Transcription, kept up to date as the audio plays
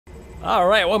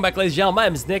Alright, welcome back ladies and gentlemen, my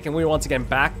name is Nick and we're once again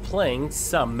back playing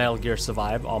some Metal Gear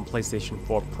Survive on PlayStation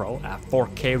 4 Pro at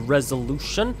 4K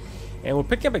resolution. And we'll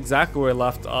pick up exactly where we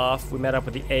left off. We met up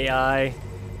with the AI,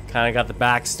 kind of got the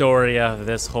backstory of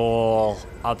this whole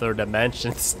other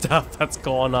dimension stuff that's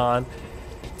going on.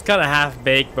 It's kind of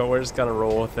half-baked, but we're just gonna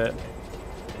roll with it.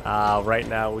 Right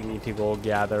now we need to go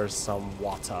gather some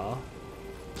water.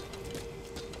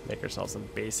 Make ourselves some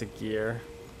basic gear.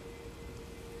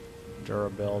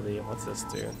 Durability, what's this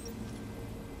do?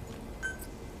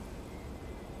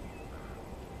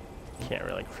 Can't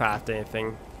really craft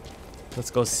anything.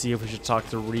 Let's go see if we should talk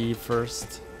to Reeve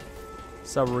first.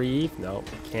 Sup, Reeve? No,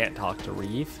 can't talk to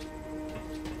Reeve.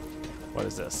 What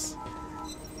is this?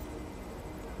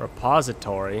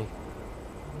 Repository.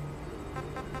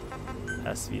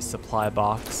 SV supply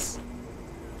box.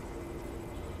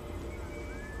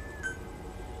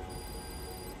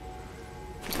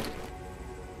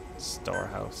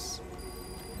 Storehouse.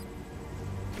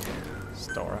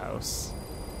 Storehouse.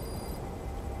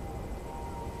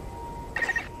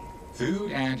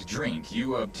 Food and drink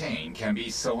you obtain can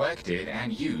be selected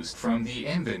and used from the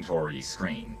inventory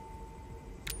screen.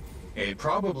 It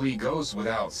probably goes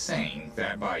without saying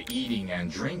that by eating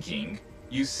and drinking,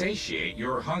 you satiate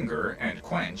your hunger and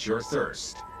quench your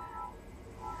thirst.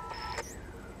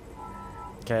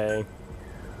 Okay.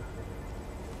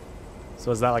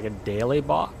 So is that like a daily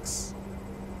box?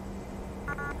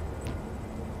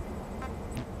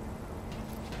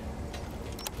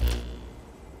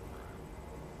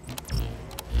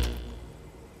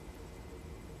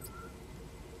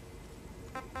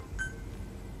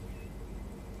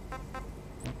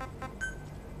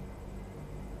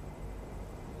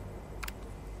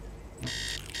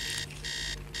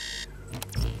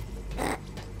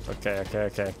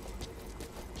 Okay.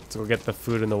 Let's go get the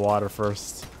food in the water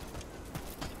first.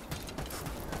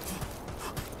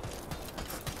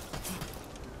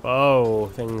 Oh,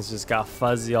 things just got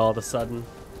fuzzy all of a sudden.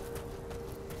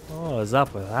 Oh, what's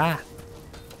up with that?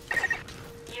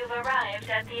 You've arrived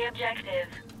at the objective.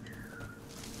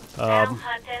 Now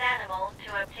hunt an animal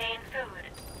to obtain food.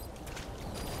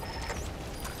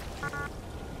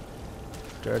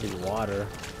 Dirty water.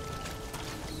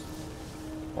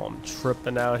 Oh, I'm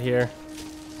tripping out here.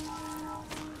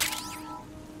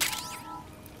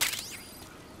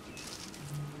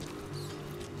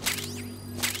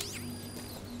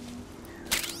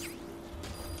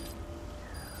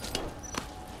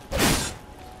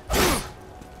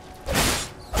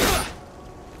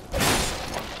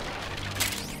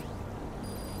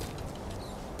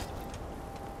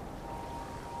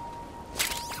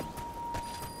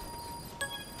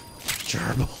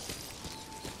 Gerbil.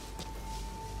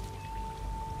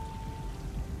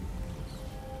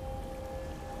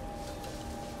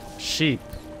 Sheep.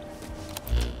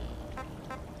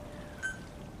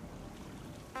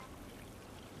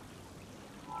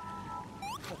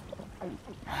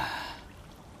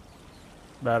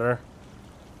 Better.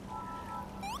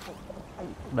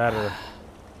 Better.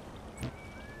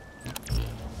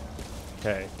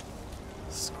 Okay.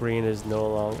 Screen is no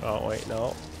longer. Oh, wait,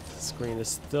 no. Screen is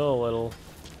still a little.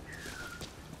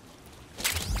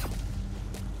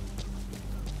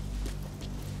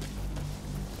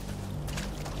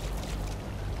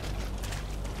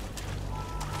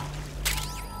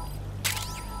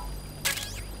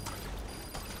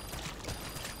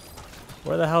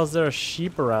 Where the hell is there a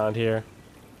sheep around here?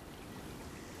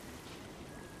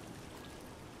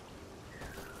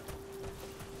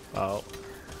 Oh.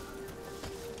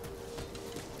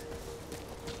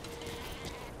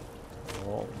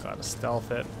 Oh, gotta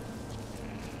stealth it.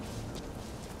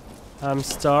 I'm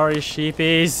sorry,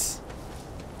 sheepies.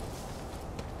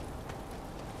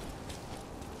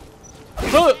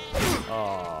 Huh!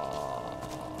 Oh.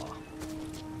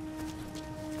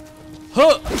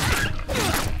 Huh!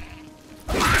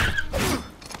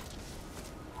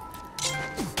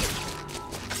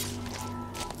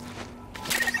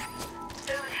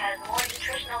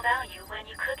 Value when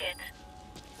you cook it.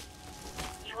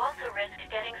 You also risk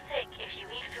getting sick if you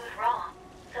eat food raw,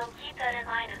 so keep that in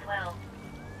mind as well.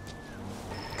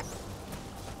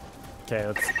 Okay,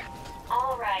 let's.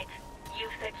 Alright,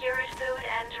 you've secured food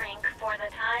and drink for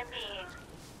the time being.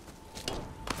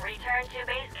 Return to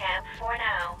base camp for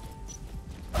now.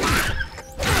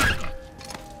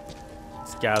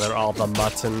 Let's gather all the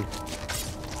mutton.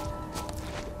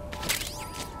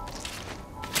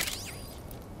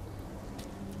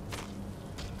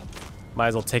 Might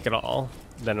as well take it all.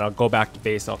 Then I'll go back to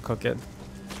base and I'll cook it.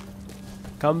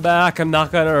 Come back, I'm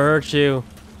not gonna hurt you.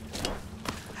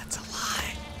 That's a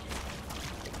lie.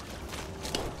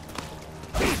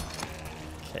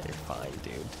 Okay, fine,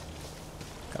 dude.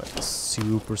 Gotta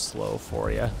super slow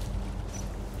for you.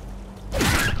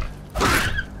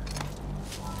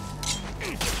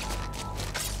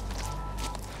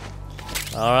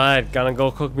 Alright, gonna go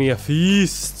cook me a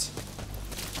feast.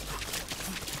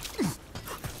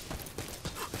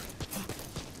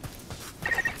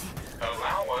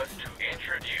 Allow us to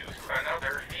introduce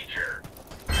another feature,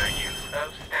 the use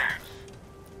of stamps.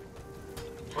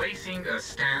 Placing a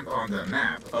stamp on the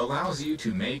map allows you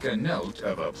to make a note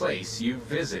of a place you've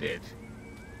visited.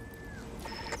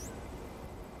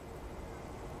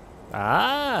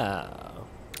 Ah.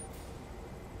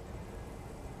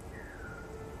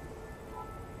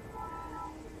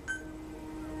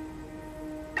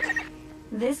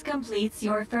 This completes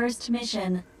your first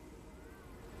mission.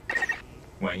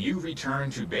 When you return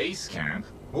to base camp,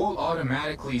 we'll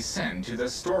automatically send to the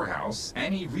storehouse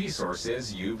any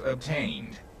resources you've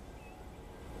obtained.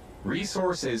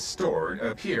 Resources stored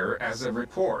appear as a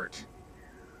report.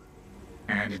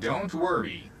 And don't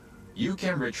worry, you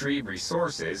can retrieve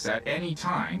resources at any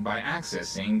time by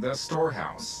accessing the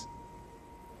storehouse.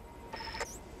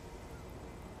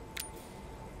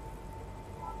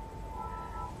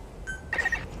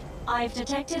 I've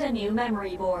detected a new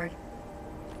memory board.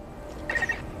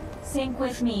 Sync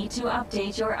with me to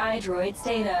update your iDroid's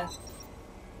data.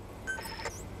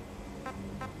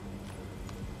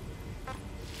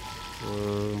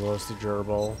 Roasted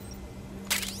gerbil.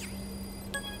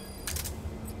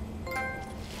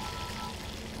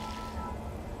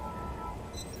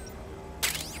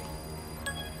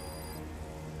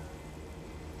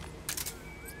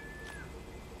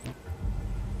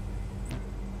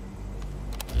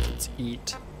 Let's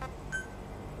eat.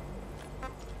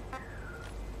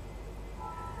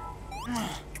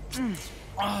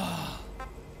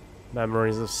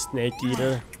 Memories of Snake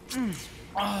Eater.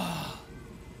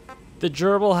 The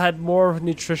gerbil had more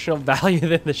nutritional value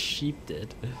than the sheep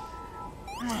did.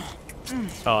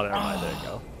 Oh, never mind. There you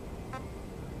go.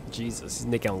 Jesus, he's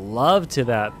making love to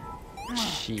that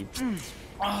sheep.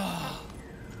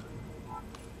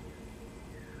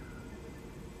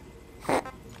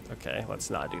 Okay, let's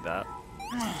not do that.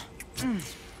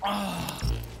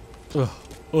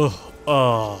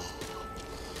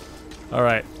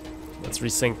 Alright, let's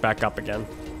resync back up again.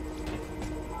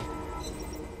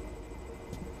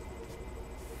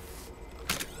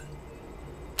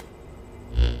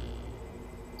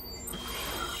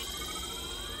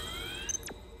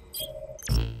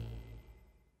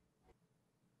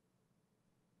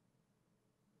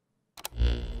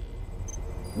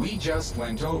 We just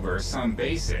went over some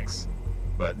basics,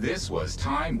 but this was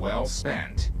time well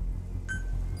spent.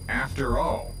 After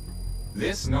all,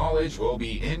 this knowledge will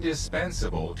be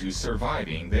indispensable to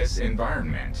surviving this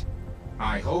environment.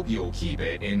 I hope you'll keep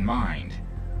it in mind.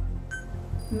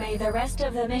 May the rest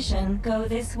of the mission go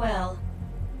this well.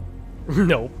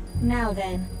 Nope. Now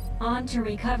then, on to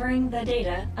recovering the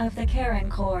data of the Karen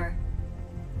Core.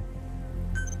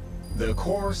 The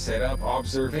Corps set up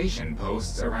observation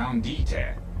posts around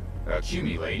Dite,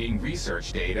 accumulating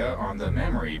research data on the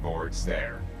memory boards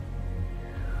there.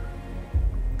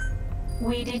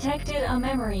 We detected a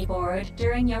memory board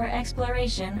during your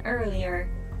exploration earlier.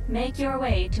 Make your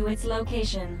way to its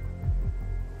location.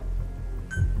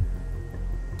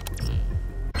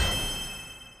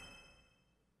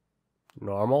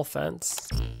 Normal fence.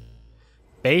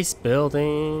 Base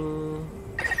building.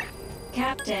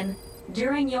 Captain,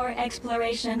 during your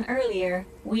exploration earlier,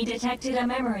 we detected a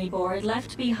memory board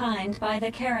left behind by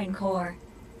the Karen Core.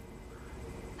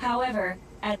 However,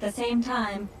 at the same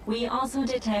time, we also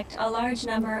detect a large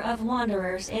number of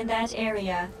wanderers in that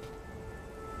area.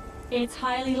 It's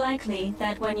highly likely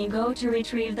that when you go to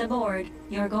retrieve the board,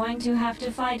 you're going to have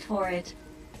to fight for it.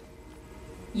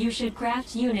 You should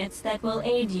craft units that will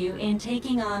aid you in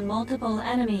taking on multiple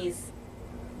enemies.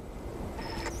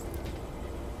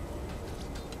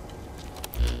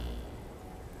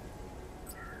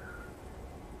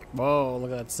 Whoa,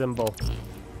 look at that symbol.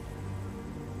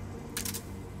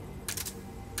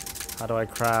 How do I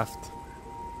craft?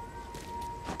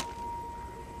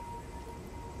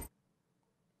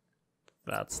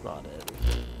 That's not it.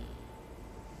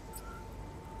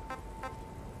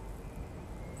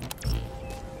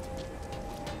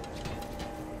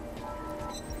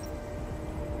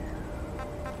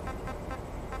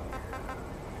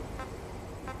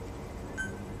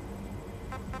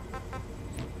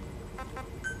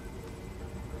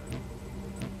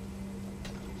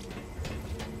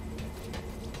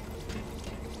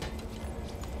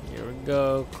 Here we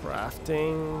go,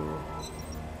 crafting.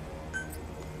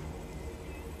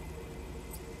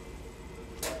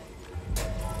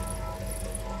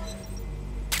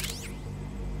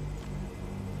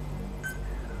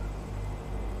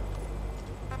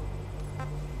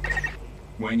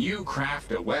 When you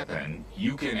craft a weapon,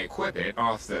 you can equip it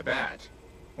off the bat,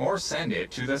 or send it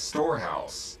to the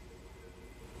storehouse.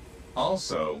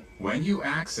 Also, when you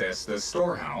access the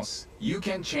storehouse, you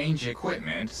can change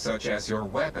equipment such as your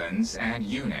weapons and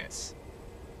units.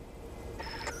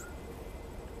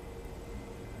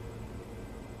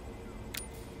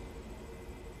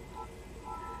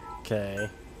 Okay.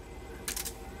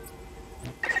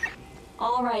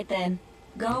 All right then,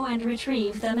 go and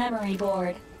retrieve the memory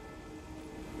board.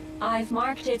 I've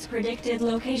marked its predicted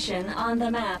location on the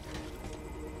map.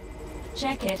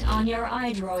 Check it on your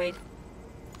iDroid.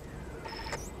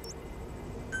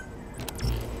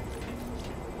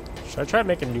 Should I try to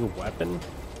make a new weapon?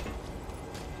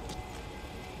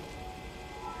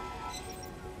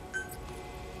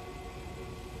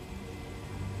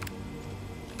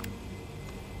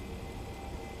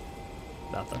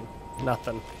 Nothing.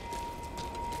 Nothing.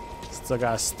 Still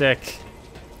got a stick.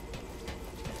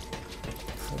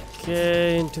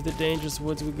 Okay, into the dangerous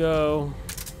woods we go.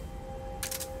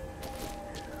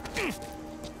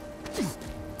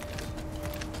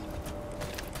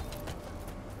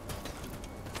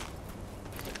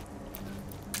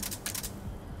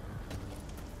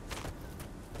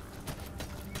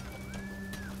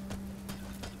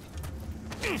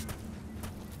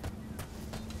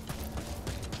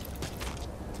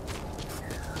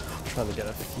 Trying to get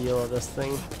a feel of this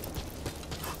thing.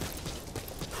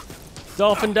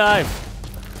 Dolphin dive!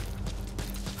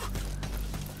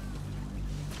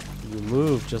 You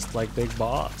move just like Big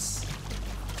Boss.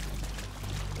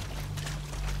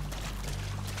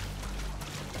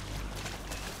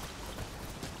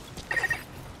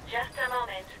 Just a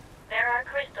moment. There are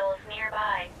crystals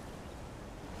nearby.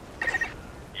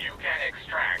 You can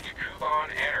extract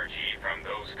Kuban energy from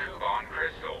those Kuban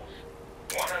crystals.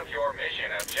 One of your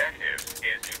mission objectives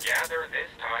is to gather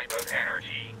this type of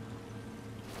energy.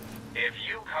 If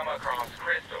you come across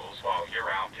crystals while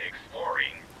you're out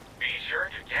exploring, be sure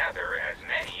to gather as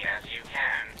many as you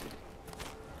can.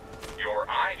 Your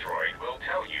iDroid will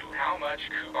tell you how much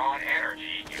Kuban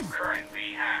energy you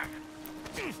currently have.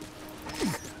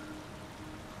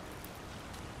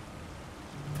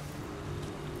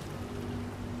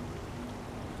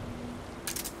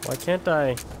 Why can't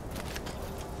I?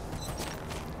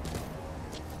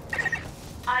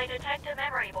 I detect a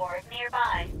memory board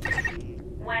nearby.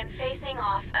 When facing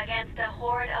off against a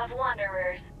horde of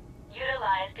wanderers,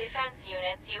 utilize defense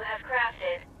units you have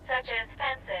crafted, such as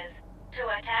fences, to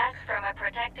attack from a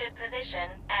protected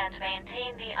position and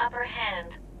maintain the upper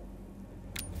hand.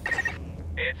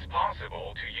 It's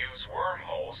possible to use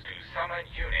wormholes to summon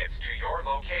units to your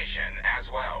location as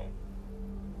well.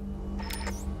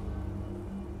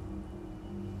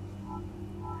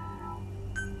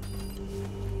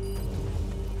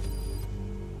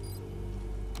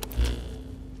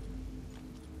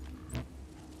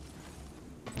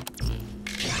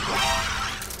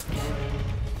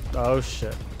 Oh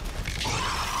shit.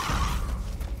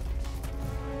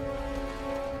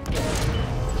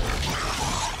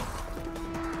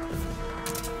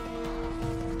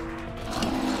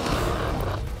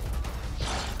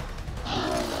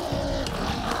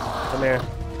 Come here.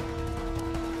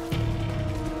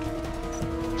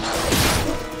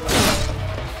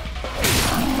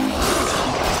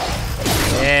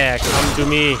 Yeah, come to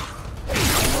me.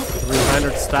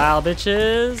 300 style,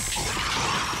 bitches.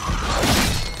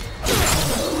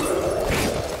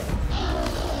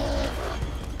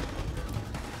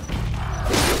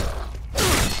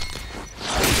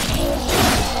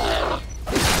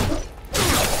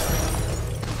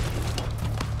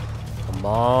 Come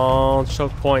on,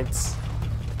 choke points.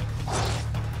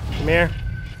 Come here.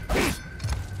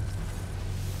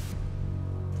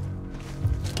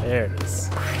 There it is.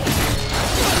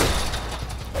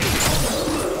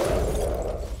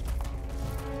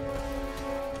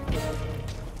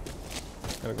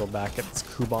 Gotta go back at this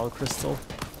Kuban crystal.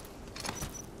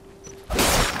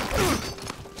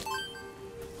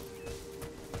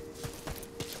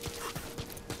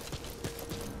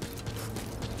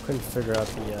 Couldn't figure out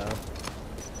the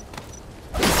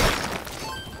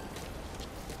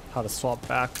how to swap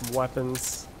back from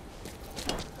weapons.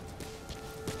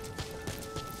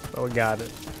 Oh, we got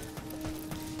it.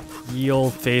 Ye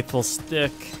old faithful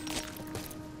stick.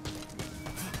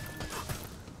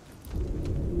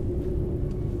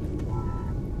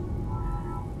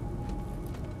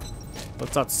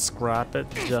 Let's not scrap it,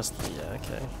 just, yeah,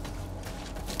 okay.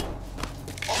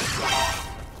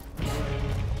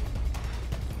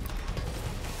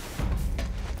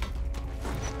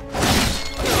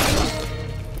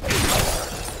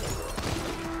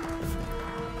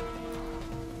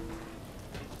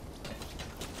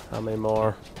 How many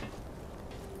more?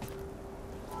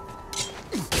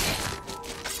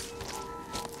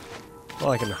 Oh,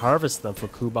 I can harvest them for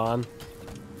Kuban.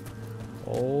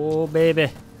 Oh, baby.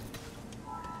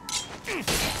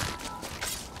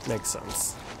 Makes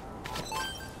sense.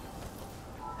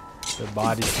 Their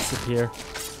bodies disappear.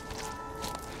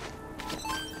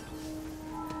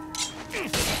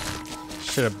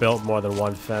 Should have built more than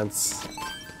one fence.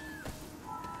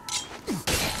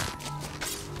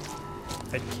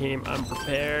 I came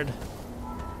unprepared.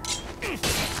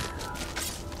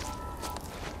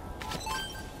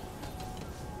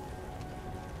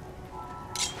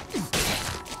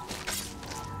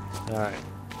 Alright.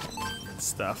 Good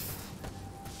stuff.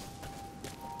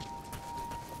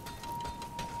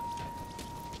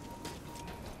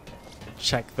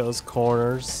 Check those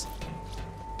corners.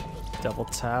 Double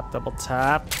tap, double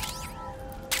tap.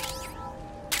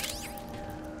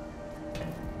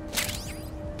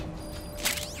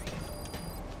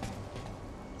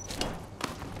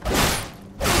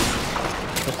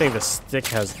 I think the stick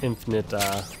has infinite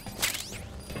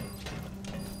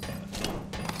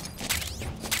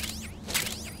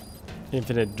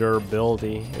infinite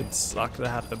durability. It'd suck to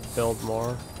have to build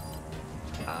more.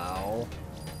 Ow.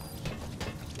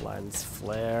 Lens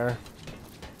flare.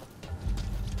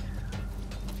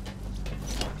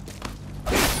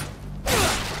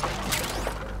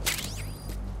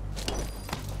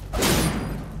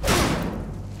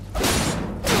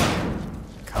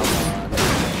 Come on.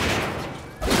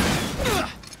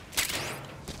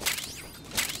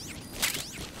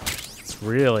 It's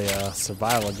really a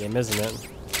survival game, isn't it?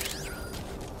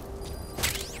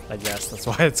 I guess that's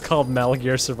why it's called Metal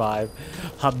Gear Survive.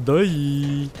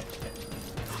 Hadoy.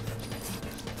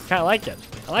 Kinda like it.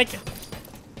 I like it.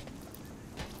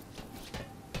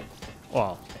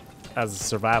 Well, as a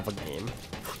survival game.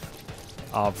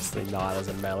 Obviously not as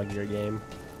a Metal Gear game.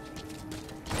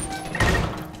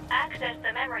 Access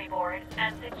the memory board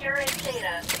and secure its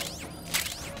data.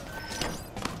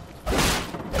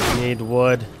 Need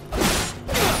wood.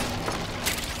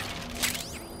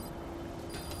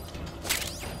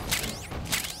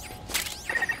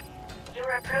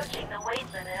 You're approaching the weight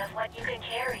limit of what you can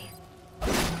carry.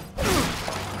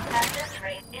 At this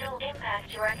rate, it'll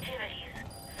impact your activities,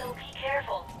 so be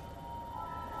careful.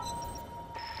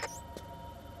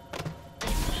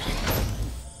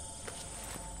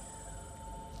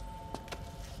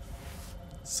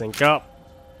 Sync up.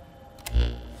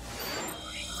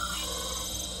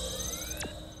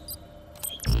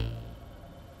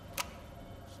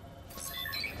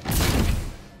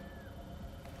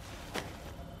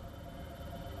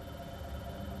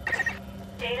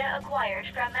 Data acquired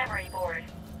from memory board.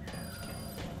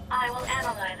 I will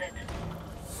analyze it.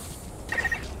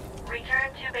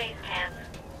 Return to base camp.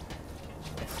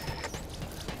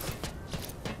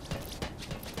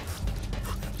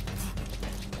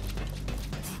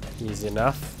 Easy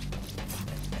enough.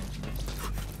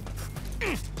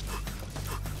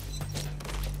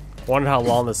 Wonder how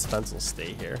long this fence will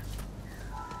stay here.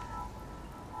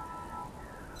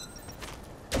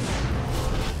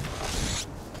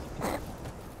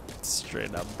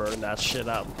 Straight up burn that shit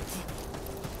up.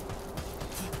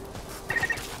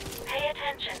 Pay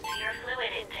attention to your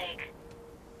fluid intake.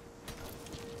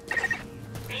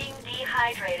 Being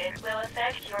dehydrated will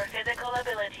affect your physical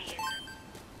abilities.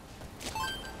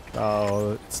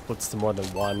 Oh, it splits to more than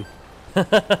one.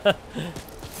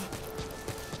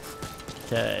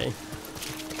 Okay.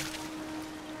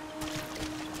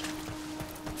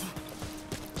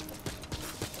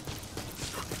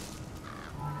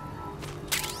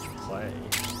 Play.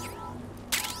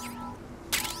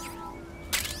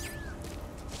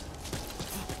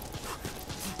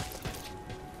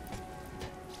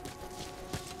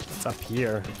 What's up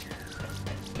here?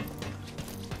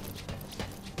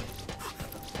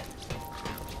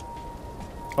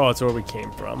 Oh, it's where we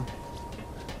came from.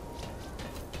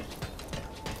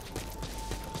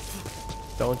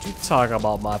 Don't you talk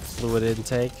about my fluid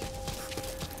intake.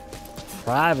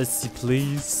 Privacy,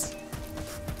 please.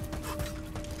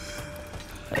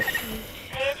 Pay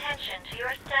attention to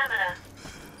your stamina.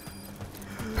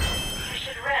 You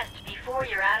should rest before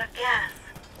you're out of gas.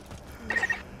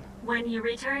 When you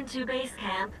return to base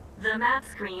camp, the map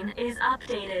screen is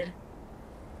updated.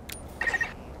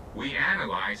 We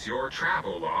analyze your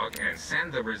travel log and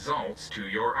send the results to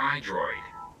your iDroid.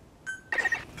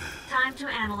 Time to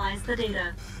analyze the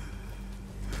data.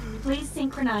 Please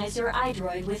synchronize your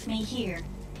iDroid with me here.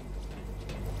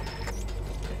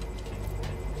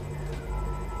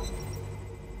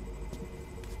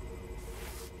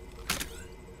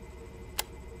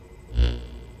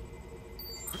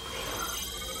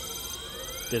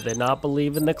 Did they not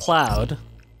believe in the cloud?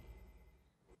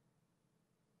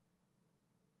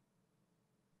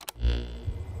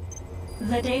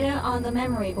 The data on the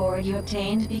memory board you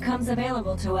obtained becomes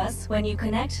available to us when you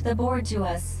connect the board to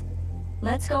us.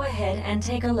 Let's go ahead and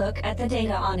take a look at the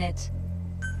data on it.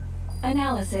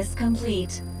 Analysis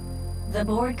complete. The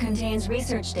board contains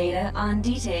research data on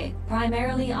Dite,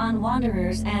 primarily on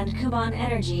Wanderers and Kuban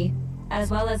energy,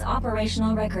 as well as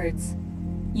operational records.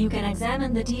 You can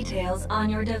examine the details on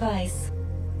your device.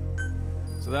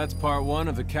 So that's part one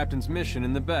of the captain's mission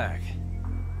in the bag.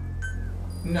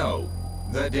 No.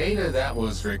 The data that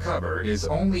was recovered is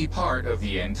only part of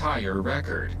the entire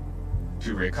record.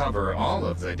 To recover all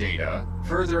of the data,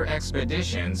 further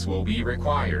expeditions will be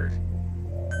required.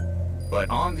 But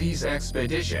on these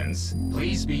expeditions,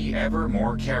 please be ever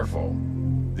more careful.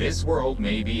 This world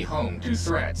may be home to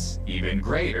threats even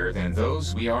greater than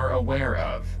those we are aware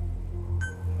of.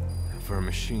 For a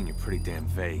machine, you're pretty damn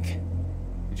vague.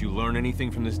 Did you learn anything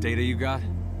from this data you got?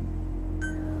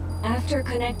 After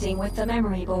connecting with the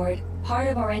memory board, part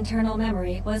of our internal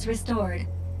memory was restored.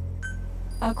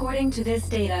 According to this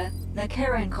data, the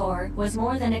Karen core was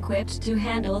more than equipped to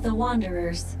handle the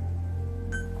Wanderers.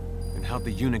 And how'd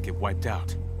the unit get wiped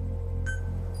out?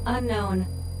 Unknown.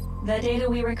 The data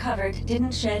we recovered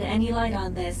didn't shed any light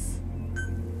on this.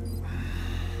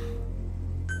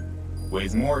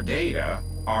 With more data,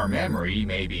 our memory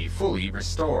may be fully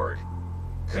restored.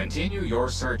 Continue your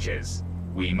searches.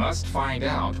 We must find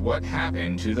out what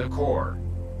happened to the core.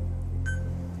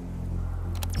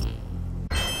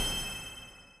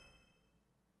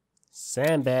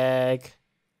 Sandbag.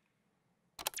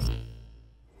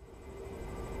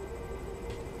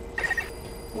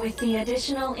 With the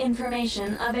additional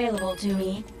information available to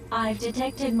me, I've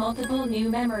detected multiple new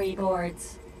memory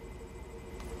boards.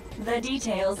 The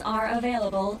details are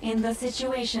available in the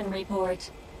situation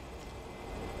report.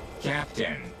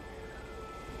 Captain,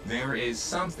 there is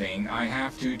something I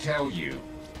have to tell you.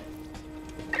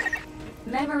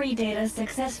 Memory data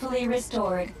successfully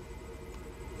restored.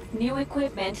 New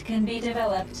equipment can be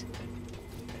developed.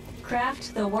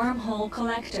 Craft the wormhole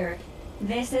collector.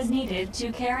 This is needed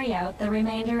to carry out the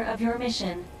remainder of your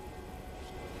mission.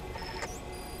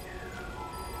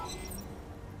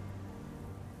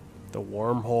 The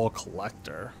wormhole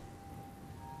collector.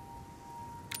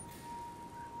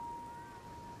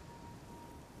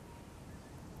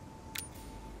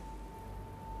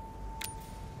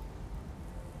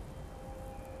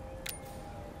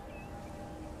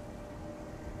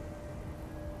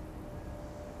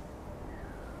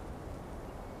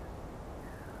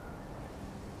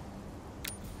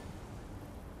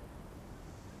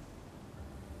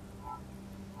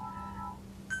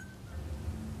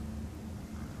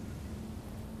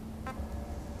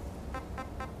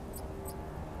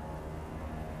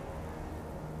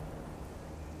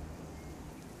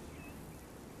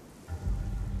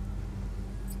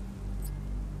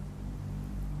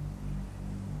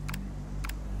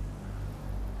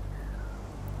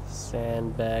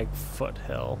 Sandbag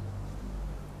foothill.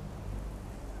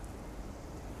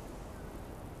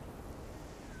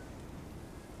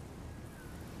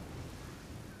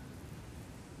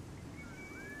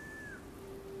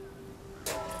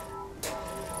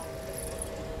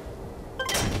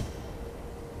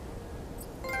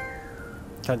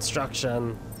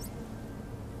 Construction.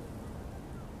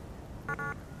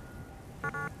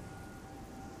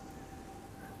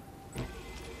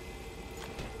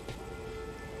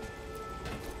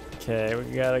 Okay, we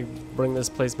gotta bring this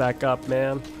place back up,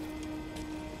 man.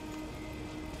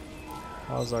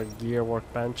 How's our gear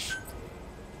workbench?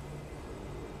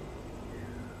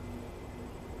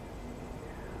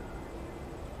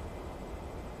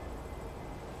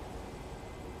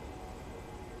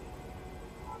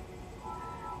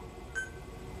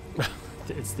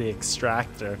 It's the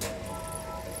extractor.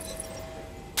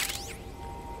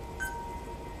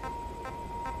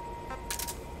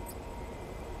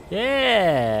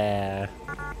 Yeah.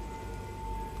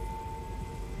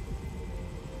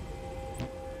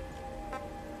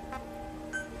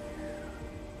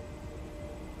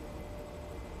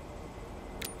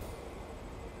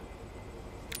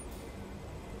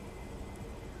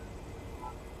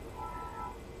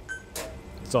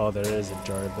 That's all there is, a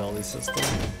durability system.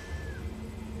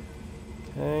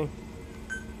 Okay.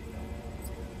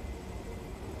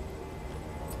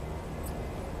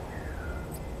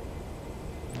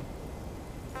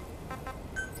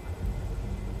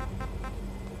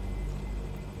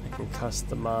 I can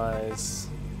customize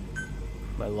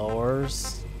my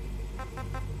lowers.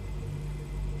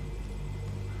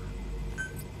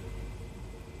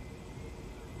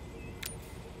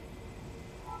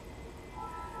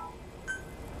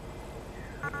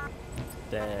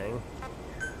 Dang.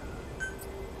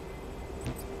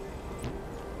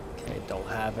 Okay, don't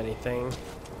have anything.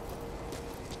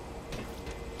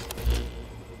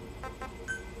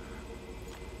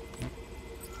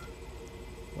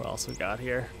 What else we got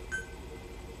here?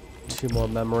 2 more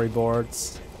memory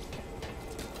boards.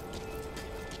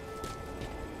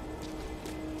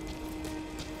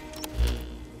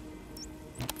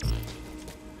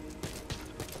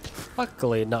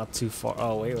 Luckily, not too far.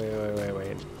 Oh, wait.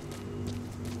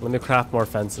 Let me craft more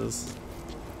fences.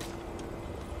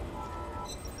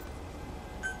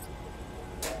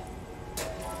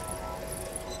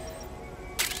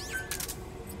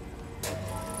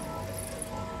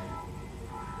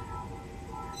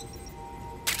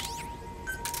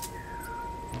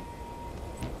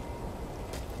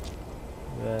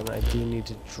 Then I do need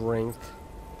to drink.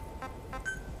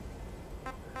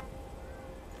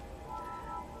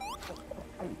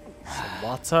 Some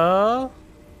water. Oh,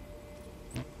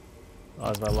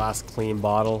 that's my last clean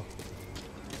bottle.